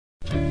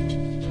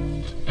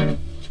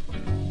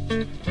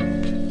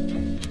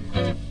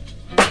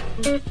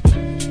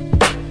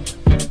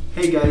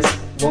Hey guys,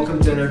 welcome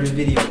to another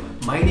video.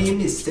 My name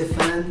is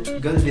Stefan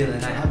Gunville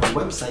and I have a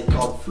website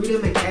called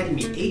Freedom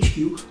Academy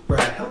HQ where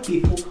I help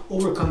people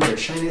overcome their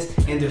shyness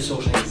and their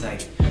social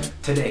anxiety.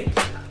 Today,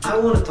 I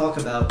want to talk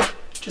about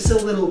just a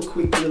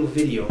quick little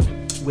video,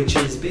 which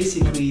is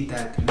basically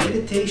that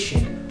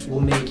meditation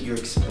will make your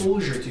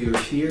exposure to your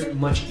fear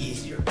much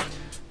easier.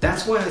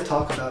 That's why I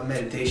talk about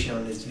meditation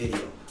on this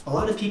video. A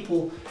lot of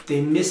people, they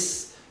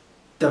miss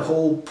the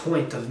whole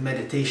point of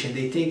meditation.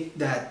 They think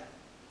that,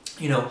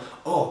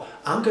 oh,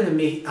 I'm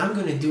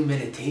gonna do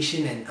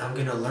meditation and I'm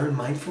gonna learn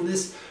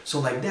mindfulness. So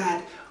like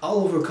that, I'll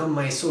overcome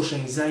my social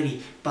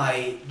anxiety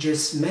by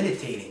just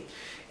meditating,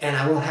 and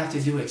I won't have to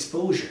do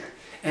exposure,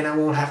 and I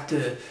won't have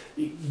to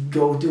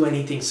go do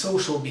anything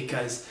social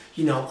because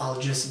I'll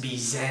just be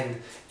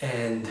zen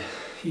and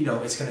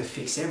it's gonna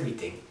fix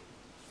everything.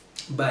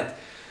 But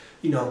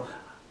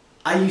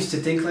I used to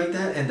think like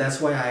that, and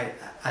that's why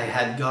I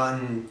had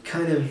gotten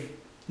kind of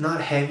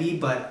not heavy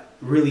but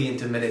really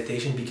into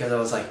meditation, because I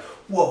was like,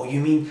 whoa, you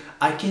mean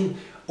I can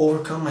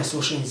overcome my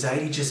social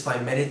anxiety just by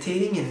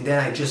meditating and then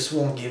I just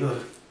won't give a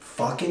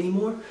fuck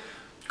anymore?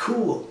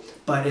 Cool.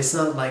 But it's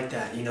not like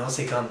that, it's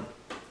like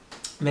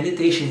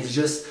meditation is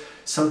just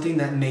something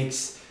that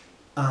makes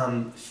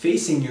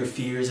facing your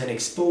fears and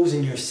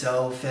exposing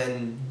yourself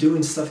and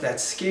doing stuff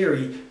that's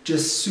scary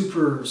just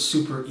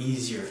super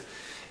easier.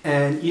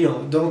 And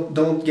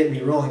don't get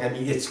me wrong, I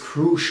mean, it's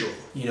crucial.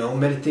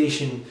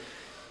 Meditation,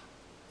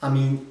 I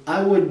mean,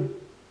 I would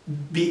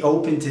be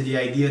open to the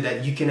idea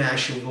that you can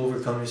actually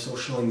overcome your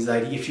social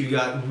anxiety if you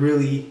got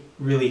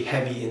really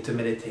heavy into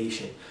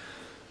meditation.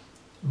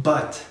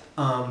 But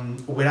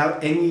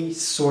without any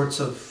sorts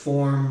of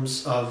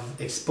forms of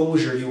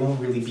exposure, you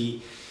won't really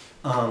be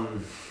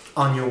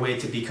on your way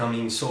to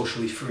becoming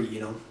socially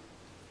free,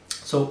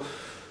 So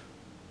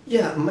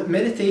yeah,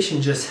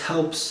 meditation just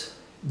helps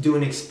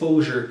doing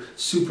exposure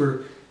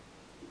super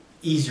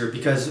easier,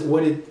 because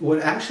what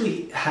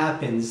actually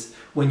happens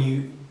when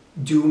you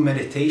do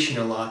meditation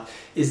a lot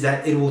is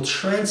that it will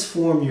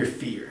transform your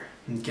fear.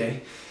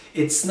 Okay,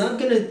 it's not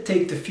gonna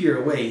take the fear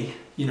away.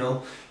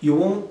 You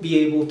won't be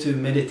able to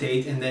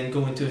meditate and then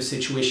go into a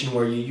situation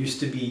where you used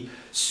to be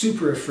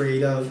super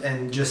afraid of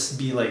and just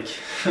be like,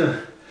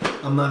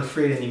 I'm not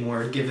afraid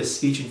anymore, give a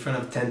speech in front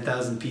of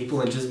 10,000 people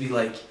and just be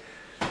like,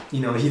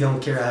 you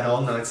don't care at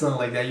all. No, it's not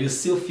like that. You'll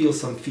still feel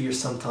some fear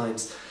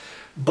sometimes,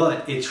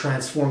 but it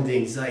transformed the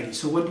anxiety.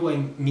 So what do I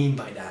mean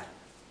by that?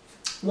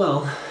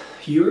 Well,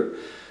 your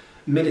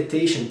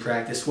meditation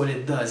practice, what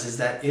it does is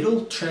that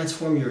it'll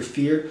transform your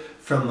fear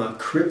from a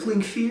crippling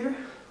fear,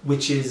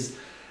 which is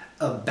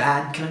a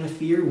bad kind of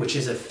fear, which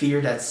is a fear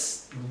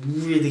that's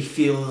really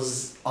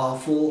feels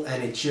awful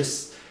and it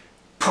just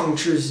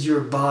punctures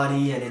your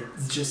body and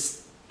it's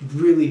just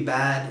really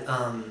bad,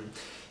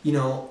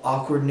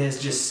 awkwardness,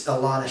 just a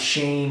lot of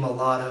shame, a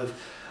lot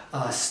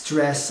of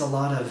stress, a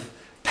lot of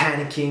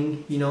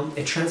panicking.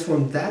 It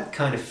transformed that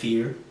kind of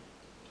fear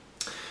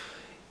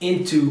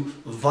into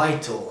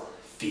vital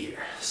fear.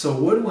 So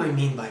what do I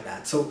mean by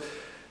that? So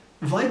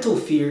vital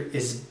fear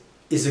is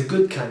a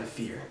good kind of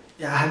fear.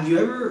 Have you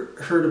ever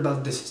heard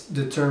about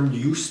the term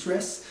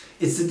eustress?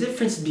 It's the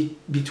difference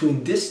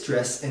between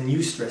distress and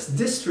eustress.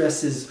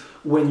 Distress is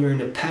when you're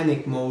in a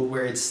panic mode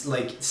where it's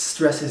like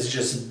stress is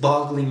just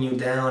boggling you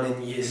down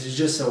and it's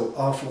just so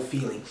awful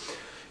feeling.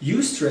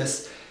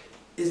 Eustress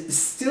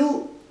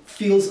still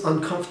feels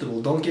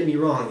uncomfortable, don't get me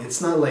wrong.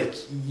 It's not like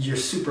you're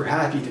super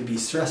happy to be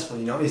stressful,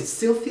 it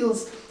still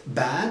feels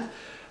bad,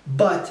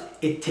 but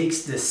it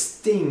takes the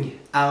sting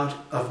out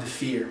of the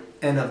fear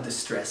and of the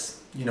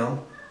stress,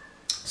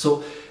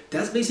 So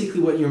that's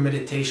basically what your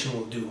meditation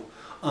will do.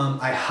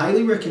 I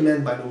highly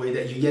recommend, by the way,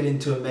 that you get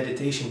into a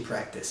meditation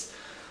practice.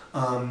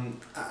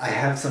 I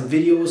have some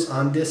videos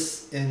on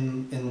this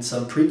in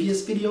some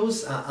previous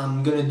videos.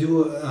 I'm gonna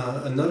do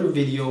another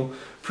video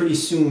pretty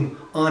soon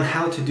on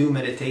how to do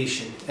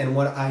meditation and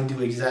what I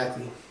do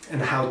exactly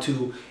and how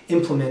to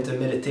implement a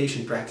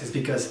meditation practice,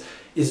 because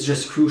it's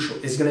just crucial.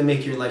 It's gonna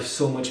make your life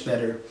so much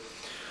better.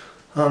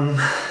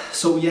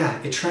 So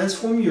yeah, it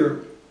transforms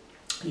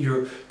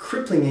your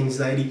crippling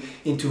anxiety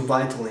into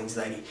vital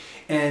anxiety,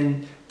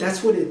 and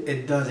that's what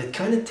it does. It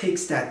kind of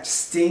takes that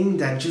sting,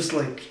 that just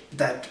like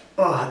that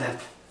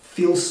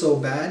feels so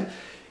bad,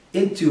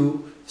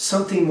 into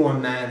something more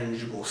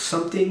manageable,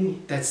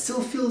 something that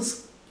still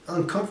feels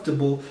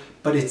uncomfortable,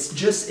 but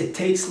it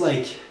takes,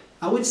 like,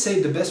 I would say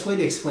the best way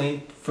to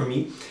explain for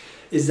me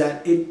is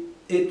that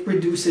it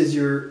reduces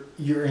your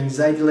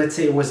anxiety. Let's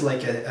say it was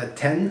like a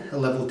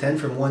level 10,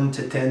 from 1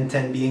 to 10,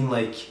 10 being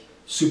like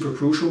super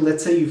crucial.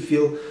 Let's say you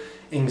feel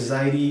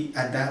anxiety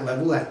at that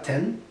level, at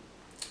 10.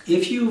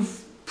 If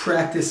you've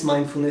practiced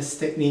mindfulness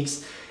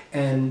techniques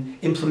and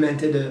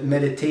implemented a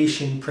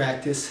meditation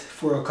practice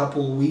for a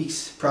couple of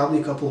weeks, probably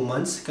a couple of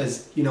months,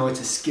 because it's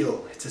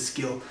a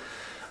skill.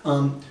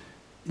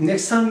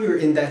 Next time you're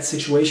in that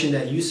situation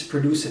that used to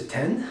produce a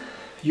 10,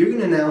 you're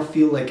gonna now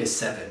feel like a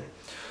 7.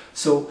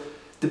 So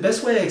the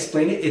best way I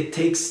explain it, it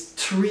takes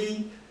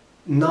 3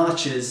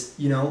 notches,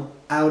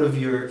 out of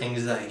your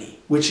anxiety,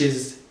 which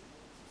is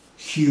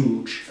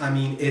huge. I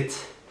mean, it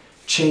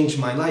changed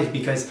my life,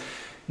 because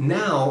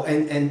now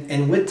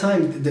and with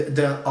time,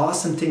 the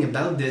awesome thing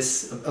about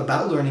this,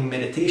 about learning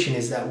meditation,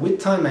 is that with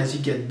time, as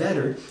you get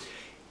better,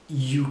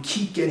 you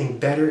keep getting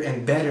better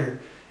and better,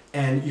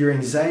 and your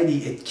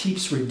anxiety, it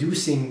keeps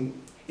reducing.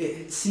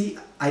 See,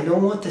 I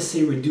don't want to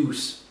say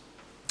reduce,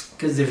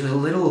 because there's a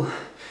little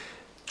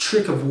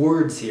trick of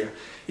words here.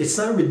 It's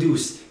not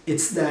reduce,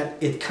 it's that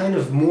it kind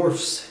of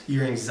morphs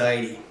your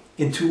anxiety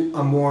into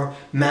a more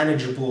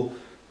manageable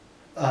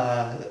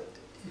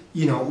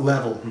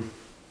level.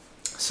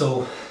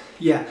 So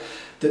yeah,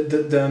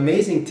 the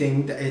amazing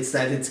thing is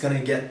that it's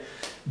gonna get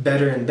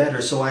better and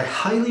better. So I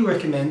highly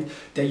recommend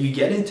that you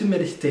get into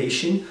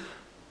meditation.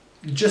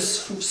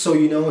 Just so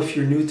you know, if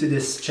you're new to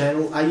this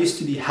channel, I used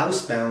to be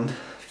housebound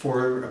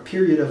for a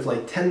period of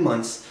like 10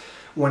 months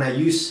when I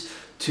used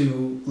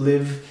to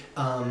live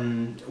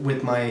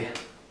with my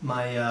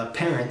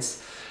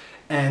parents.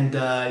 And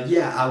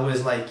yeah, I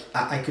was like,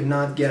 I could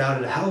not get out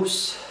of the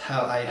house.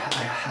 I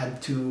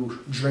had to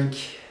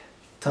drink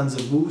tons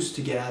of booze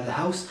to get out of the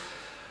house.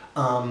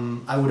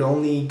 I would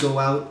only go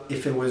out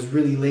if it was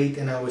really late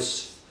and I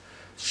was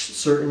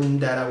certain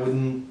that I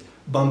wouldn't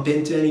bump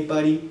into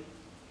anybody.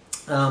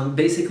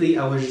 Basically,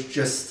 I was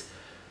just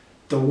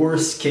the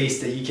worst case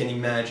that you can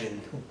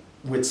imagine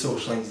with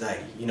social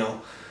anxiety, you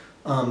know.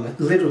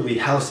 Literally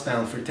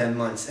housebound for 10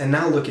 months. And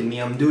now look at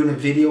me, I'm doing a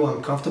video,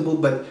 I'm comfortable,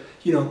 but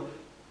you know,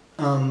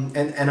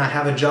 and I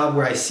have a job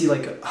where I see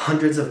like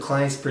hundreds of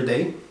clients per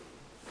day.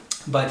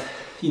 But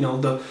you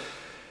know,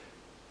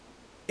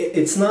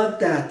 it's not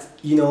that,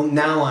 you know,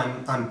 now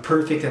I'm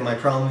perfect and my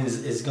problem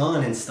is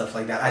gone and stuff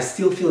like that. I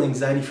still feel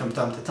anxiety from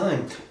time to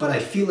time, but I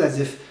feel as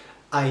if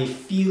I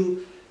feel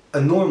a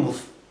normal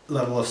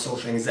level of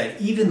social anxiety,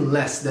 even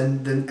less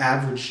than the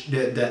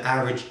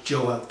average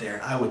Joe out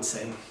there, I would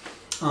say.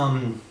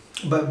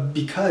 But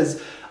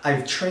because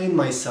I've trained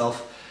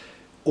myself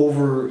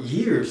over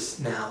years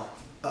now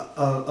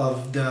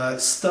of the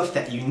stuff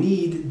that you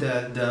need,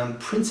 the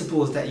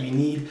principles that you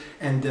need,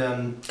 and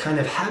the kind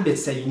of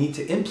habits that you need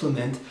to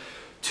implement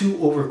to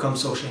overcome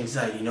social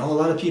anxiety. You know, a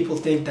lot of people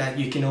think that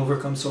you can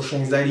overcome social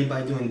anxiety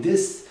by doing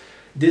this,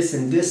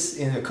 and this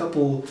in a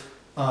couple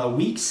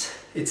weeks.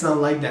 It's not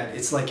like that.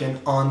 It's like an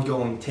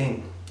ongoing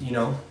thing, you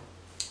know.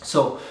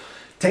 So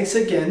thanks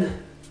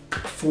again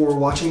for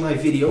watching my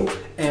video,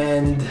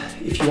 and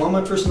if you want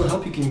my personal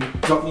help, you can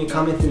drop me a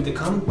comment in the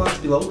comment box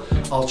below.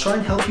 I'll try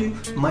and help you,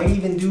 might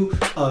even do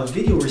a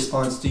video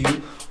response to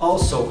you.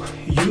 Also,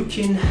 you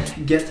can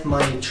get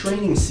my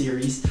training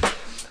series,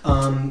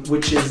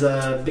 which is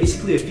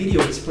basically a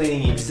video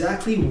explaining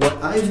exactly what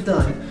I've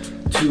done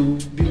to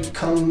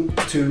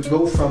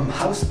go from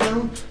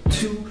housebound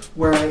to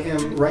where I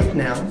am right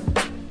now.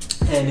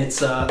 And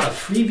it's a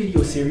free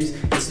video series.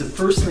 It's the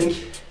first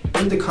link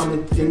in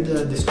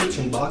the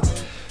description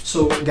box.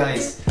 So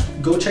guys,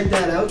 go check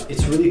that out.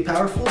 It's really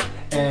powerful,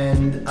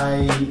 and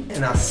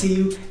I'll see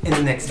you in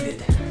the next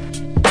vid.